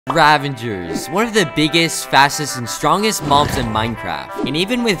Ravagers, one of the biggest, fastest, and strongest mobs in Minecraft. And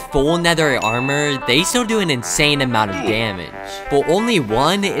even with full netherite armor, they still do an insane amount of damage. But only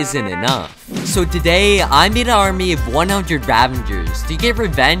one isn't enough. So today, I made an army of 100 Ravagers to get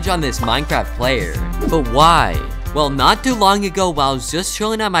revenge on this Minecraft player. But why? Well, not too long ago, while I was just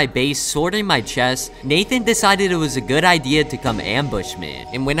chilling at my base sorting my chests, Nathan decided it was a good idea to come ambush me.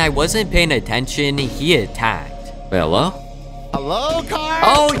 And when I wasn't paying attention, he attacked. Wait, hello? Hello, car?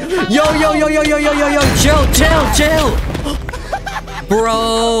 Oh, yo, chill.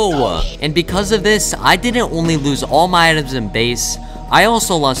 Bro. And because of this, I didn't only lose all my items in base, I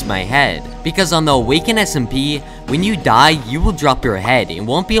also lost my head. Because on the Awaken SMP, when you die, you will drop your head and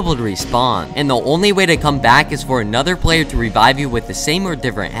won't be able to respawn. And the only way to come back is for another player to revive you with the same or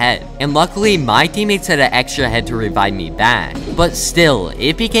different head. And luckily, my teammates had an extra head to revive me back. But still,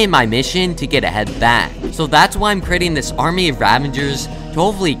 it became my mission to get a head back. So that's why I'm creating this army of Ravagers to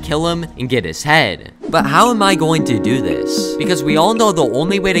hopefully kill him and get his head. But how am I going to do this? Because we all know the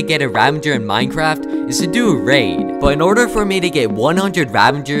only way to get a Ravager in Minecraft is to do a raid. But in order for me to get 100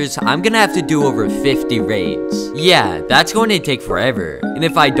 Ravagers, I'm gonna have to do over 50 raids. Yeah, that's going to take forever. And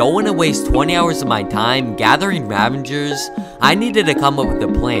if I don't want to waste 20 hours of my time gathering Ravagers, I needed to come up with a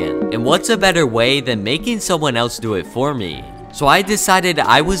plan. And what's a better way than making someone else do it for me? So I decided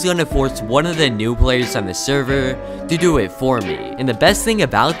I was gonna force one of the new players on the server to do it for me. And the best thing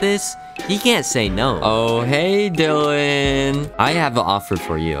about this, he can't say no. Oh, hey Dylan. I have an offer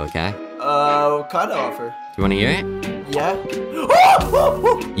for you, okay? What kind of offer? You wanna hear it? Yeah.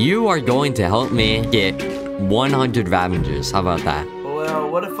 You are going to help me get 100 Ravagers. How about that? Well,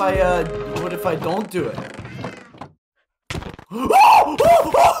 what if I don't do it?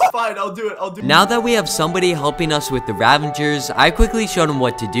 Fine, I'll do it. Now that we have somebody helping us with the Ravagers, I quickly showed him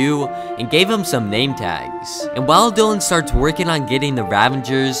what to do and gave him some name tags. And while Dylan starts working on getting the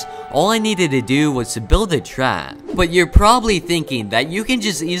Ravagers, all I needed to do was to build a trap. But you're probably thinking that you can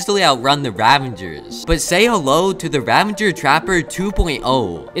just easily outrun the Ravagers. But say hello to the Ravager Trapper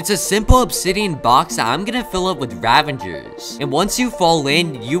 2.0. It's a simple obsidian box that I'm gonna fill up with Ravagers. And once you fall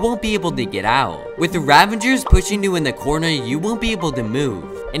in, you won't be able to get out. With the Ravagers pushing you in the corner, you won't be able to move.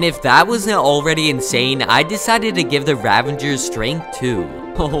 And if that wasn't already insane, I decided to give the Ravagers strength too.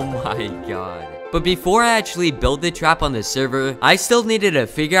 Oh my god. But before I actually build the trap on the server, I still needed to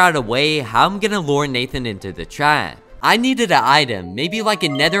figure out a way how I'm gonna lure Nathan into the trap. I needed an item, maybe like a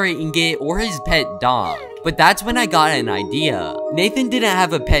netherite ingot or his pet dog. But that's when I got an idea. Nathan didn't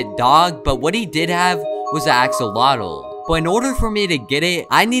have a pet dog, but what he did have was an axolotl. But in order for me to get it,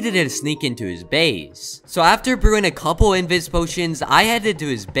 I needed to sneak into his base. So after brewing a couple invis potions, I headed to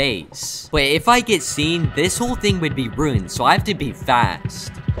his base. But if I get seen, this whole thing would be ruined, so I have to be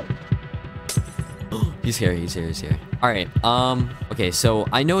fast. He's here. Alright, okay, so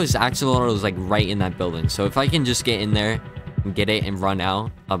I know his axolotl is like right in that building. So if I can just get in there and get it and run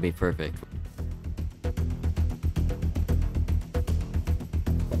out, I'll be perfect.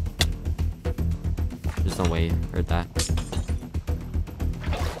 There's no way he heard that.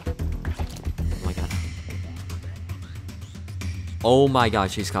 Oh my god. Oh my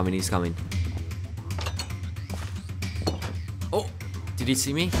gosh, he's coming. Oh, did he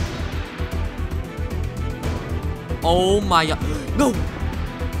see me? Oh my god. No!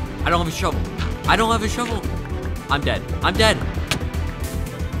 I don't have a shovel. I'm dead.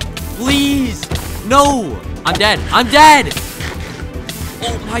 Please! No! I'm dead.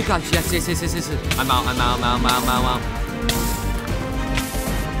 Oh my gosh, yes. I'm out.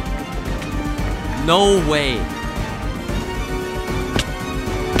 No way.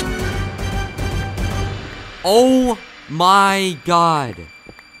 Oh my god.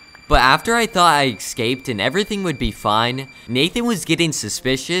 But after I thought I escaped and everything would be fine, Nathan was getting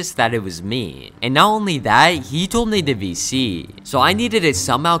suspicious that it was me. And not only that, he told me to VC. So I needed to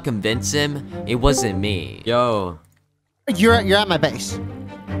somehow convince him it wasn't me. Yo. You're at my base.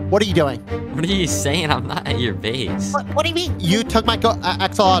 What are you doing? What are you saying? I'm not at your base. What do you mean? You took my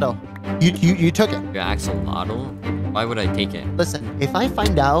axolotl. You took it. Your axolotl? Why would I take it? Listen, if I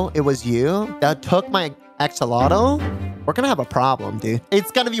find out it was you that took my axolotl, we're gonna have a problem, dude.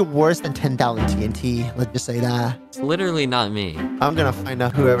 It's gonna be worse than 10,000 TNT. Let's just say that. It's literally not me. I'm gonna find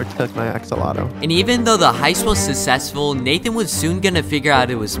out whoever took my axolotl. And even though the heist was successful, Nathan was soon gonna figure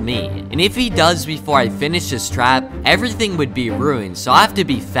out it was me. And if he does before I finish this trap, everything would be ruined, so I have to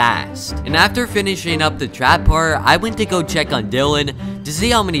be fast. And after finishing up the trap part, I went to go check on Dylan to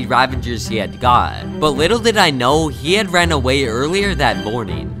see how many Ravagers he had got. But little did I know, he had ran away earlier that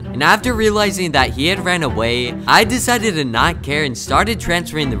morning. And after realizing that he had ran away, I decided to not care and started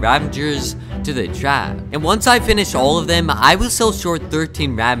transferring the Ravagers to the trap. And once I finished all of them, I was still short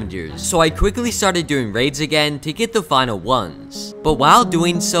 13 Ravagers, so I quickly started doing raids again to get the final ones. But while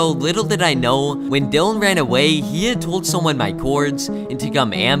doing so, little did I know, when Dylan ran away, he had told someone my coords and to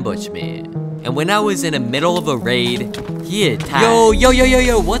come ambush me. And when I was in the middle of a raid, he attacked.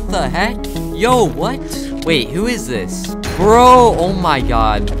 Yo, what the heck? Yo, what? Wait, who is this? Bro, oh my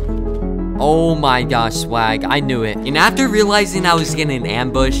god. Oh my gosh, swag, I knew it. And after realizing I was getting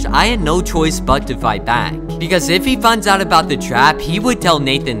ambushed, I had no choice but to fight back. Because if he finds out about the trap, he would tell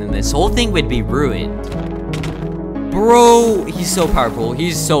Nathan and this whole thing would be ruined. Bro, he's so powerful.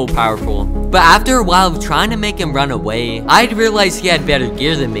 He's so powerful. But after a while of trying to make him run away, I'd realized he had better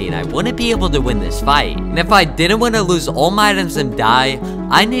gear than me and I wouldn't be able to win this fight. And if I didn't want to lose all my items and die,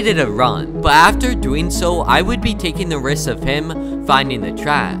 I needed to run. But after doing so, I would be taking the risk of him finding the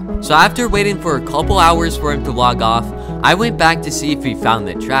trap. So after waiting for a couple hours for him to log off, I went back to see if he found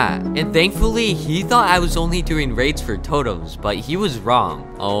the trap. And thankfully, he thought I was only doing raids for totems, but he was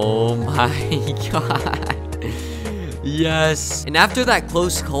wrong. Oh my god. Yes. And after that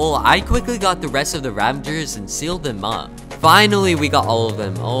close call, I quickly got the rest of the Ravagers and sealed them up. Finally, we got all of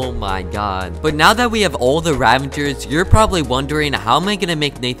them. Oh my god. But now that we have all the Ravagers, you're probably wondering, how am I gonna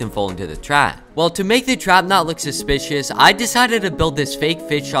make Nathan fall into the trap? Well, to make the trap not look suspicious, I decided to build this fake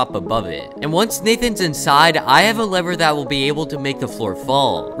fish shop above it. And once Nathan's inside, I have a lever that will be able to make the floor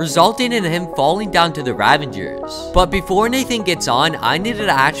fall, resulting in him falling down to the Ravagers. But before Nathan gets on, I needed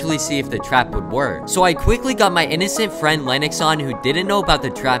to actually see if the trap would work. So I quickly got my innocent friend Lennox on, who didn't know about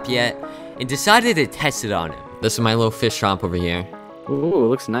the trap yet, and decided to test it on him. This is my little fish shop over here. Ooh, it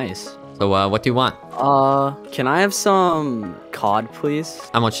looks nice. So, what do you want? Can I have some cod, please?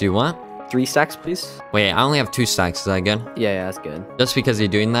 How much do you want? 3 stacks, please. Wait, I only have 2 stacks. Is that good? Yeah, that's good. Just because you're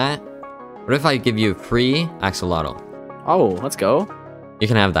doing that? What if I give you a free axolotl? Oh, let's go. You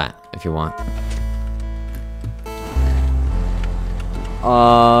can have that if you want.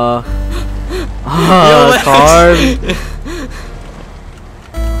 Card.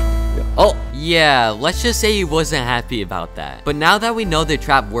 Oh, yeah, let's just say he wasn't happy about that. But now that we know the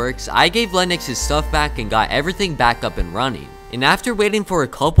trap works, I gave Lennox his stuff back and got everything back up and running. And after waiting for a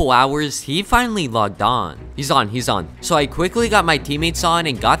couple hours, he finally logged on. He's on. So I quickly got my teammates on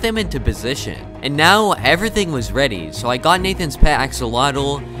and got them into position. And now everything was ready, so I got Nathan's pet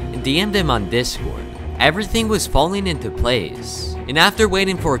axolotl and DM'd him on Discord. Everything was falling into place. And after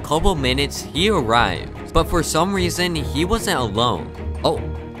waiting for a couple minutes, he arrived. But for some reason, he wasn't alone. Oh,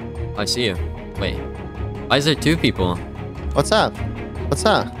 I see you. Wait, why is there 2 people? What's up? What's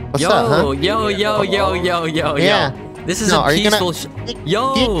up? What's up, huh? Yo. Yeah. This is a peaceful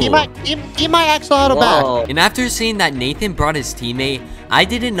Yo! Give my axolotl back. And after seeing that Nathan brought his teammate, I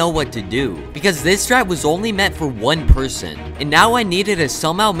didn't know what to do. Because this trap was only meant for one person. And now I needed to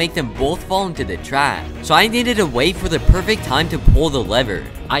somehow make them both fall into the trap. So I needed to wait for the perfect time to pull the lever.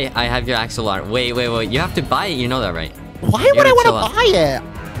 I have your axolotl. Wait. You have to buy it. You know that, right? Why would I want to buy it?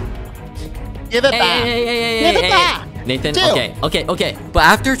 Give it back. Give it back. Nathan, okay. But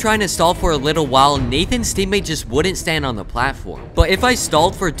after trying to stall for a little while, Nathan's teammate just wouldn't stand on the platform. But if I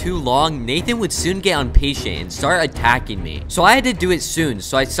stalled for too long, Nathan would soon get impatient and start attacking me. So I had to do it soon,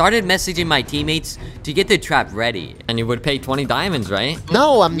 so I started messaging my teammates to get the trap ready. And you would pay 20 diamonds, right?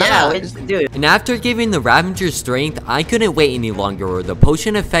 No, I'm not. Dude. And after giving the Ravagers strength, I couldn't wait any longer or the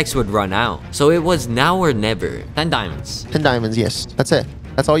potion effects would run out. So it was now or never. 10 diamonds. 10 diamonds, yes. That's it.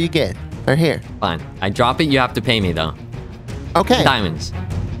 That's all you get. Right here. Fine. I drop it, you have to pay me though. Okay. Diamonds.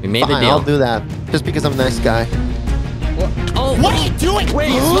 We made the Fine, deal. I'll do that. Just because I'm a nice guy. Oh, what are you doing? Wait,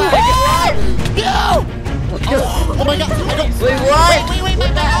 No! Oh my god. Wait, what? Wait,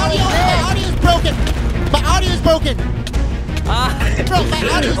 my audio is broken. My audio is broken. Bro, my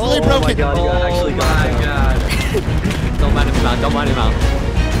audio is really broken. Oh my god, actually got god. Don't mind him out, don't mind him out.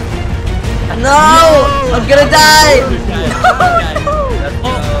 No! I'm gonna die!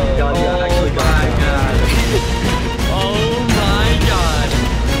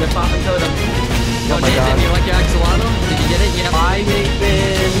 Yo, Nathan, you like your axolotl? Did you get it? Yeah. Bye,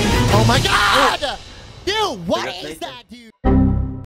 Nathan. Oh my god! Dude, what is that, dude?